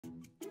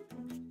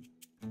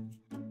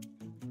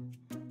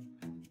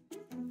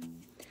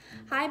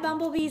Hi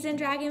bumblebees and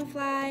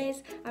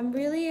dragonflies! I'm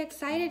really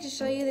excited to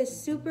show you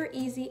this super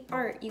easy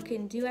art you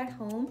can do at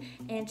home,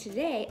 and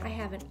today I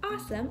have an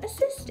awesome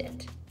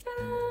assistant.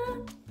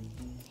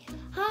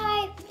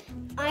 Hi,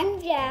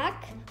 I'm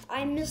Jack.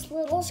 I'm Miss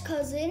Little's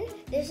cousin.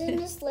 This is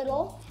Miss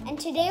Little, and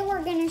today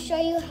we're going to show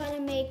you how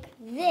to make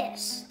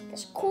this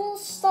cool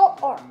salt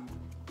art.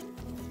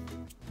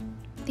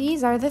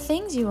 These are the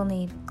things you will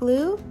need: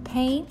 glue,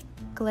 paint,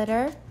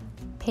 glitter,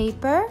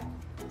 paper,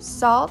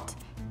 salt,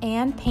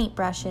 and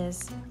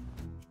paintbrushes.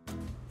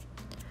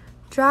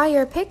 Draw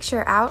your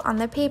picture out on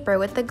the paper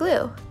with the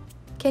glue.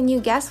 Can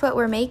you guess what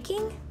we're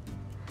making?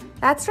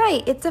 That's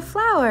right, it's a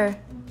flower.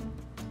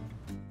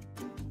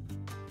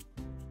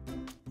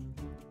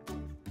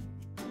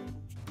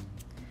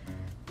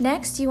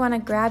 Next, you want to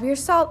grab your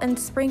salt and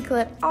sprinkle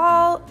it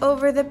all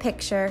over the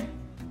picture.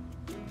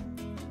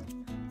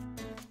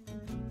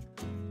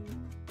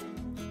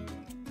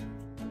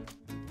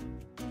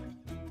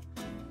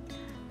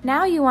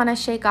 Now you want to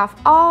shake off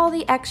all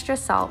the extra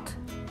salt.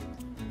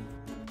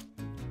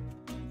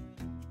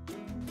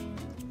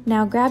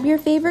 Now grab your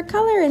favorite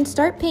color and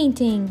start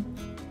painting.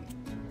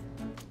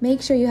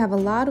 Make sure you have a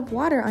lot of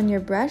water on your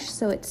brush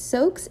so it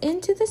soaks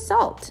into the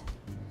salt.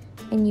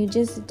 And you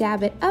just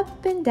dab it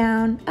up and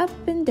down, up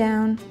and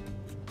down.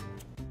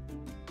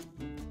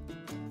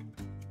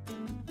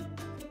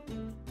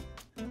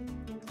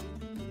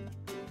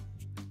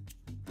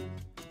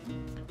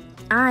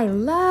 I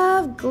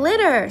love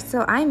glitter,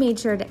 so I made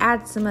sure to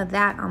add some of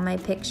that on my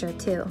picture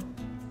too.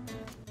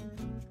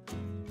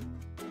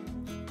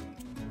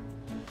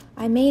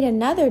 I made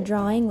another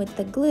drawing with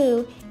the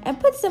glue and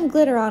put some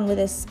glitter on with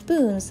a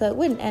spoon so it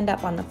wouldn't end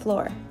up on the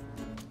floor.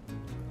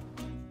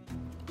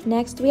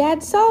 Next, we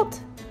add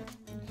salt.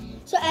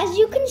 So as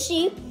you can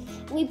see,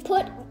 we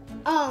put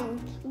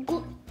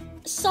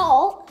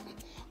salt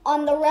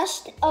on the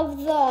rest of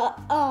the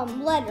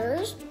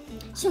letters.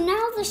 So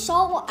now the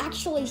salt will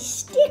actually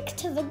stick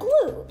to the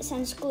glue,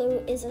 since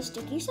glue is a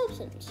sticky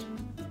substance.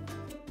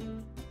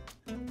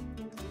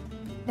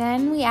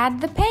 Then we add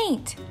the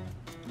paint.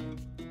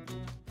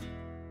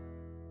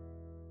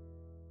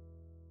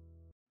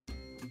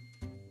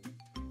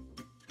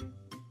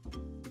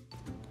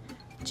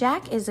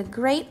 Jack is a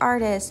great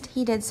artist.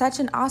 He did such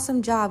an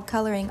awesome job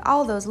coloring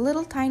all those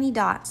little tiny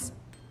dots.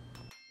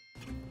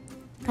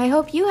 I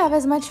hope you have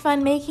as much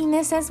fun making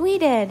this as we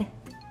did.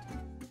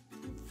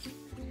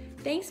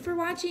 Thanks for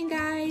watching,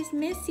 guys.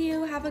 Miss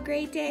you. Have a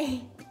great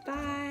day.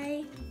 Bye.